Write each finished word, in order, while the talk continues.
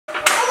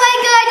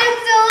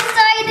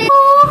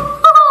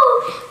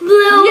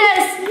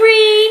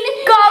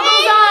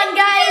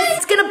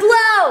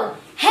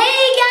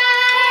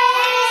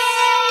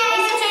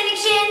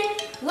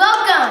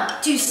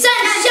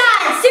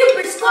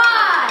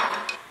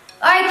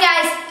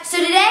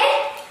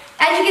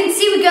as you can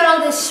see, we got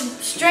all this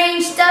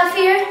strange stuff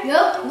here.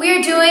 Yep.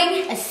 We're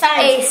doing a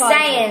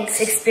science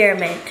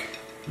experiment.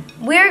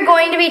 We're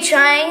going to be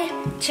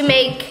trying to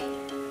make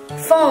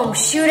foam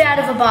shoot out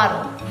of a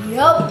bottle.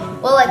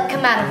 Yep. Well, like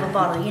come out of a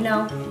bottle, you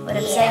know what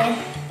I'm saying?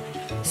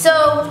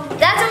 So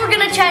that's what we're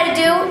gonna try to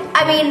do.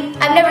 I mean,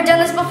 I've never done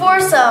this before,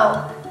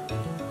 so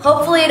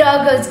hopefully it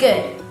all goes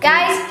good.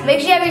 Guys, make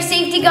sure you have your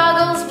safety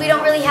goggles. We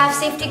don't really have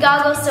safety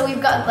goggles, so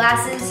we've got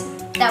glasses.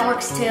 That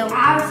works too.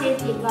 I have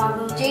safety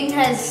goggles. Jaden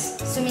has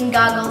swimming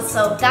goggles,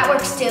 so that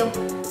works too.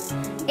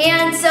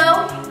 And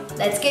so,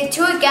 let's get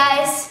to it,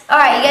 guys. All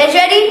right, you guys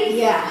ready?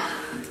 Yeah.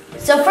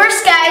 So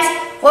first, guys,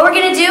 what we're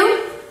gonna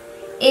do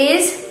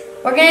is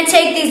we're gonna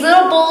take these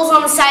little bowls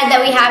on the side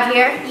that we have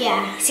here.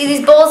 Yeah. See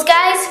these bowls,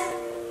 guys?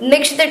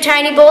 Make sure they're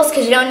tiny bowls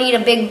because you don't need a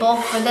big bowl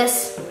for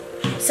this.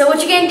 So what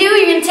you're gonna do,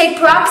 you're gonna take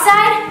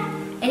peroxide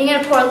and you're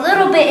gonna pour a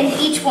little bit into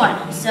each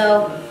one.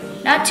 So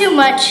not too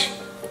much,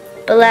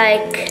 but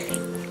like,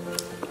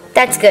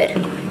 that's good.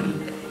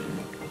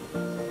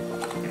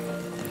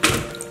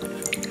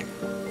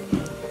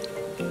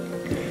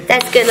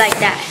 That's good like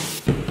that.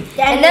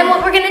 And then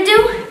what we're gonna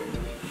do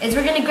is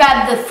we're gonna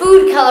grab the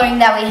food coloring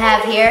that we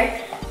have here.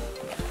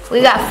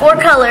 We've got 4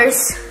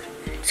 colors.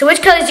 So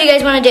which colors do you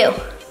guys wanna do?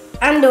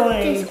 I'm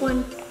doing this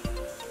one.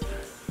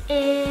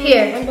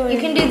 Here, you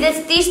can do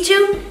these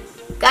 2.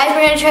 Guys,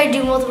 we're gonna try to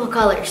do multiple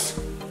colors.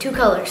 2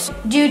 colors.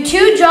 Do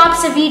 2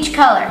 drops of each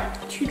color.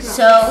 2 drops.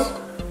 So,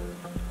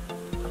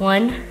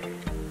 1,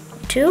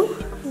 2.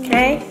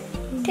 Okay.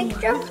 Take a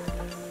drop.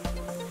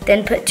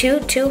 Then put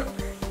two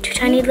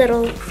tiny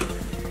little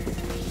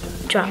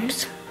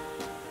drops.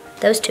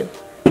 Those 2.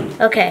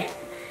 Okay.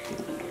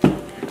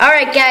 All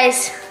right,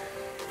 guys.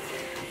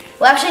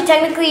 Well, actually,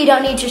 technically, you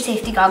don't need your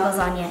safety goggles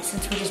on yet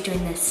since we're just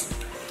doing this.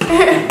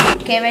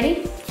 Okay,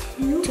 ready?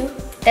 2.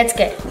 That's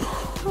good.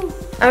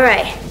 All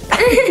right.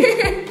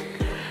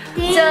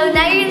 So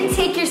now you're gonna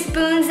take your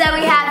spoons that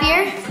we have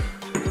here.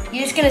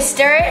 You're just gonna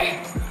stir it.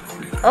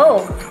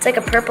 Oh, it's like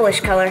a purplish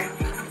color.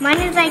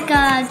 Mine is like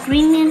a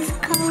greenish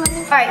color.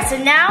 All right, so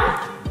now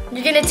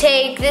you're gonna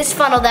take this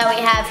funnel that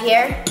we have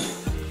here.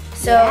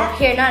 So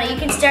here, Nana, you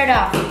can start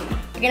off.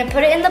 You're gonna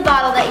put it in the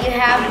bottle that you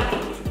have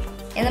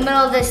in the middle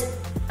of this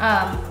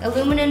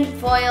aluminum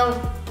foil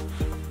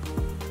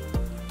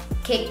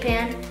cake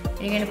pan,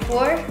 and you're gonna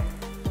pour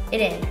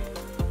it in.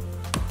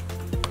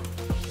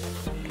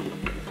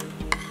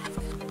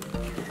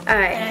 All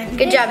right,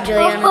 good job,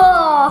 Juliana.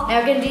 Now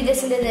we're gonna do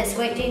this into this.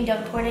 Wait, Jane,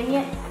 don't pour it in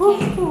yet.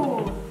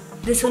 Ooh.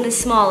 This one is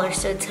smaller,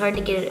 so it's hard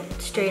to get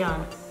it straight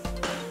on.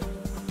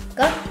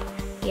 Go?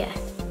 Yeah.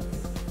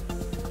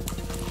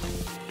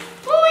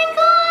 Oh my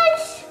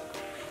gosh!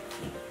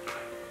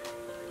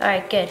 All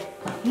right, good.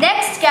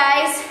 Next,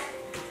 guys,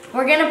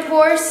 we're gonna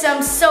pour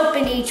some soap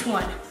in each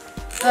one.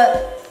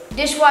 But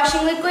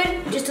dishwashing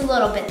liquid, just a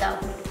little bit though.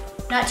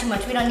 Not too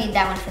much, we don't need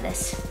that one for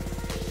this.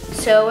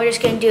 So we're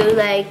just gonna do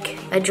like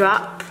a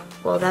drop.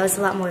 Well, that was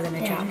a lot more than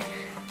a drop.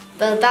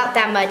 But about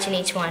that much in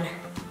each one.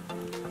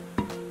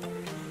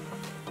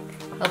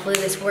 Hopefully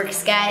this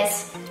works,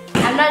 guys.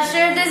 I'm not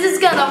sure if this is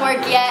gonna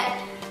work yet,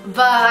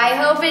 but I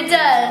hope it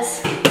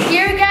does.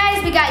 Here,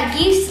 guys, we got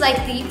yeast, like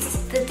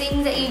the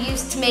things that you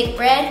use to make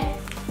bread.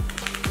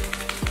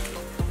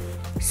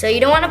 So you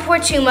don't want to pour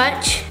too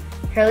much.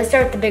 Here, let's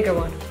start with the bigger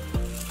one.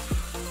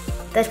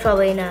 That's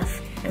probably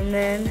enough. And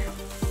then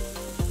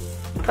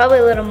probably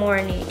a little more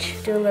in each.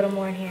 Do a little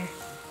more in here.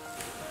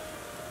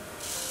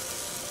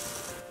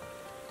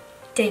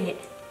 Dang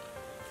it.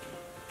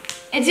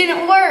 It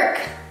didn't work.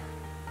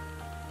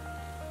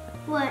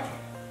 What?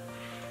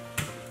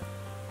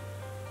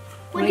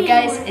 Wait,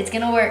 guys, it's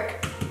gonna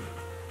work.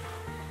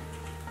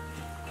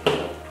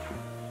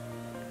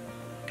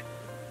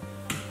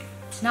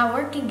 It's not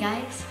working,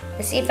 guys.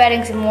 Let's see if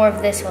adding some more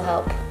of this will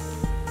help.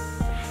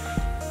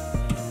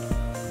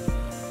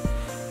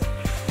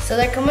 So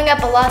they're coming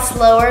up a lot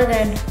slower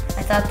than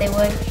I thought they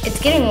would. It's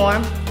getting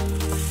warm.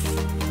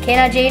 Okay,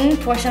 now Jaden,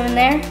 pour some in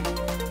there.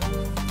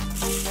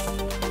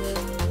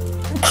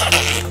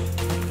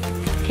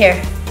 Here,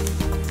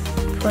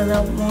 pour a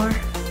little more.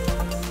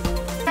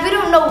 We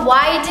don't know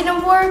why it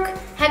didn't work.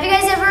 Have you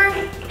guys ever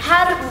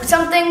had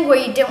something where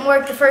you didn't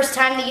work the first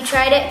time that you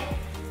tried it?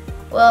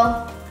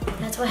 Well,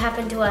 that's what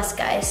happened to us,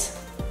 guys.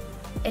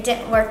 It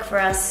didn't work for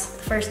us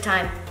the first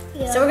time.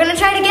 Yeah. So we're gonna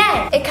try it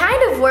again. It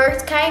kind of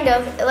worked, kind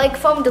of. It like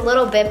foamed a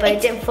little bit, but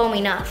it didn't foam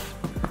enough.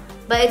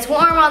 But it's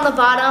warm on the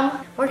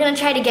bottom. We're gonna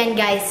try it again,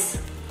 guys.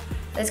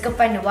 Let's go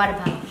find a water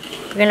bottle.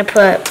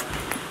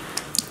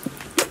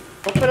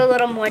 We'll put a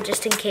little more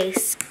just in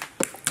case.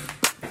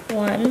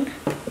 1,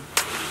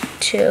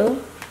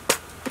 2,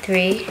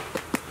 3,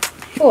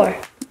 4.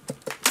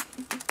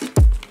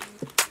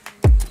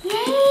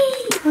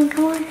 Yay!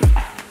 Come on.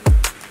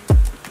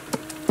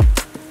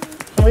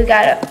 We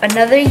got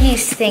another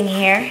yeast thing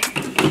here.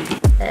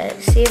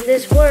 Let's see if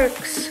this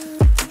works.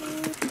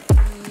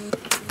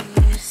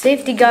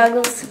 Safety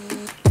goggles.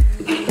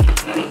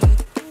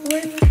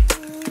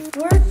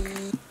 Work.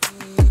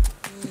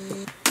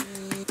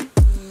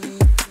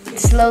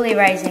 It's slowly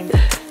rising.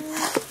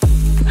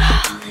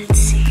 Let's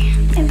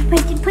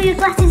Put your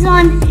glasses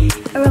on.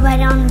 Or right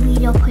on the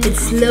video, please.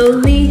 It's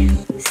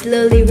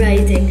slowly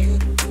rising.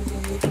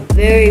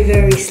 Very,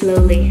 very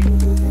slowly.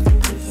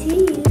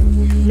 See?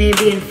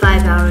 Maybe in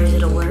 5 hours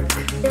it'll work.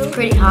 It's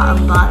pretty hot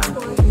on the bottom.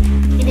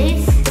 It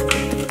is?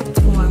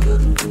 It's warm.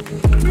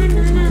 No.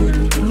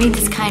 It means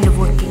it's kind of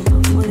working.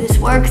 Well, this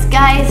works,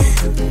 guys.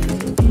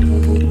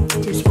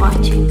 Just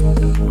watching,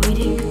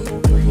 waiting,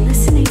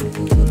 listening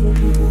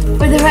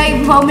for the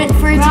right moment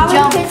for it to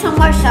jump. Put some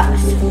more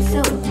sauce.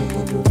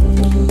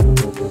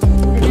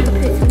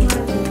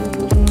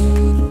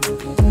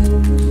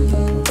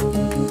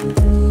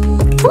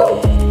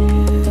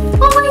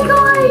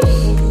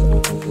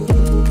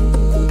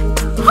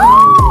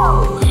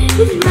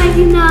 This is like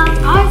in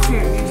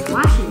Arthur just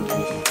washing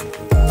this.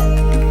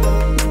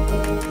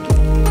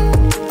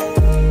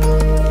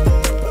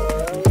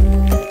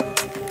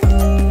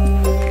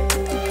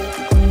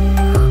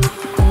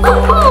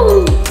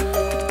 Oh!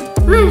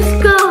 Let's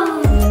go!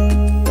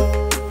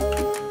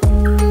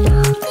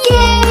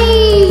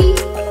 Yay!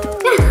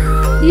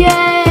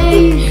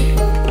 Yay!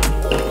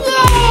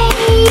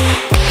 Yay!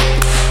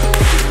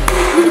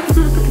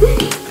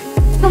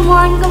 Come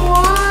on.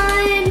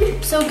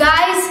 So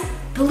guys,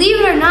 believe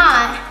it or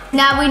not,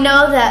 now we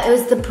know that it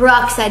was the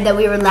peroxide that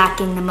we were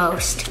lacking the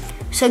most.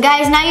 So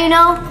guys, now you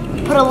know,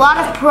 put a lot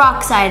of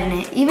peroxide in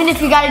it. Even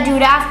if you gotta do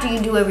it after you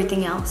do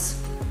everything else.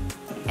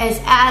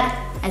 Add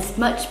as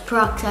much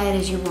peroxide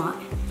as you want.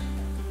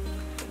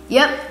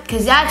 Yep,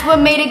 because that's what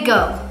made it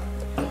go.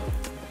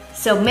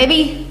 So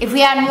maybe if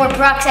we add more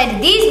peroxide to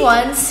these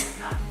ones,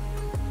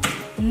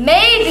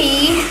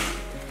 maybe,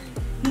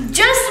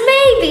 just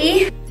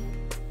maybe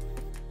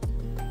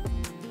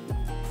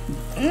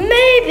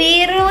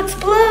it'll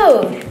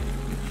explode.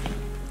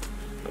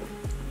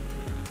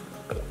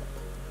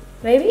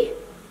 Maybe?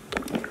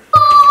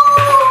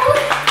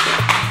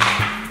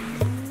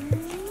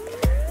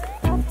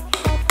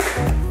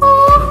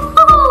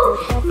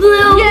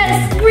 Blue.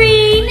 Yes,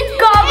 green.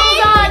 Goggles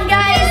on,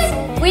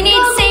 guys. We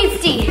need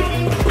safety.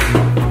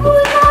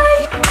 Oh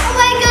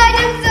my god,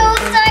 I'm so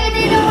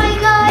excited. Oh my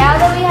god. Now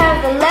that we have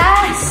the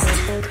last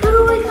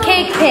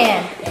cake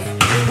pan,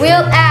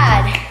 we'll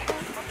add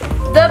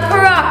the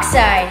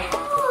peroxide.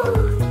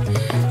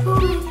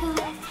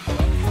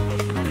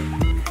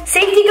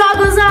 Safety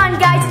goggles on,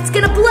 guys. It's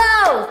gonna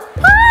blow.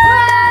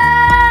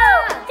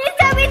 This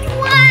time it's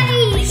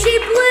white. She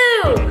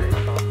blew.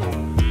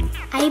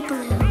 I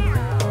blew.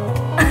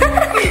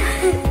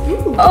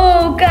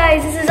 Oh,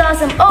 guys, this is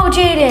awesome. Oh,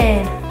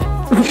 Jaden.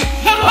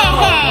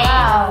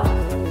 Wow.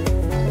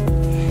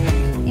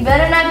 You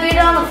better not get it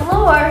on the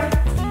floor.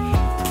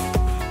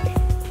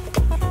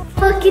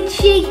 Look, it's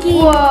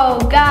shaking. Whoa,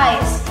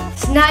 guys.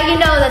 So now you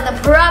know that the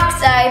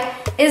peroxide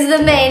is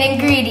the main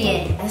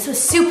ingredient. This was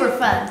super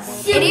fun.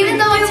 And even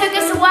though it took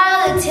us a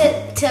while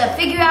to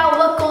figure out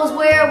what goes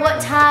where,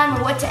 what time,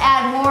 or what to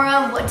add more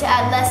of, what to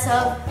add less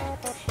of,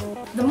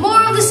 the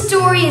moral of the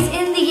story is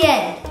in the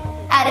end.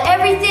 Add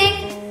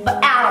everything,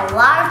 but add a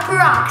lot of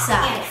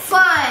peroxide. And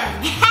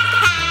fun.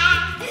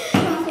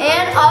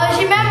 And always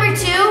remember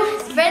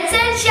to spread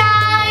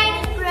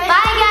sunshine.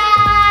 Bye,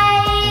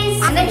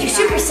 guys. And let your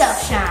super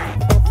self shine.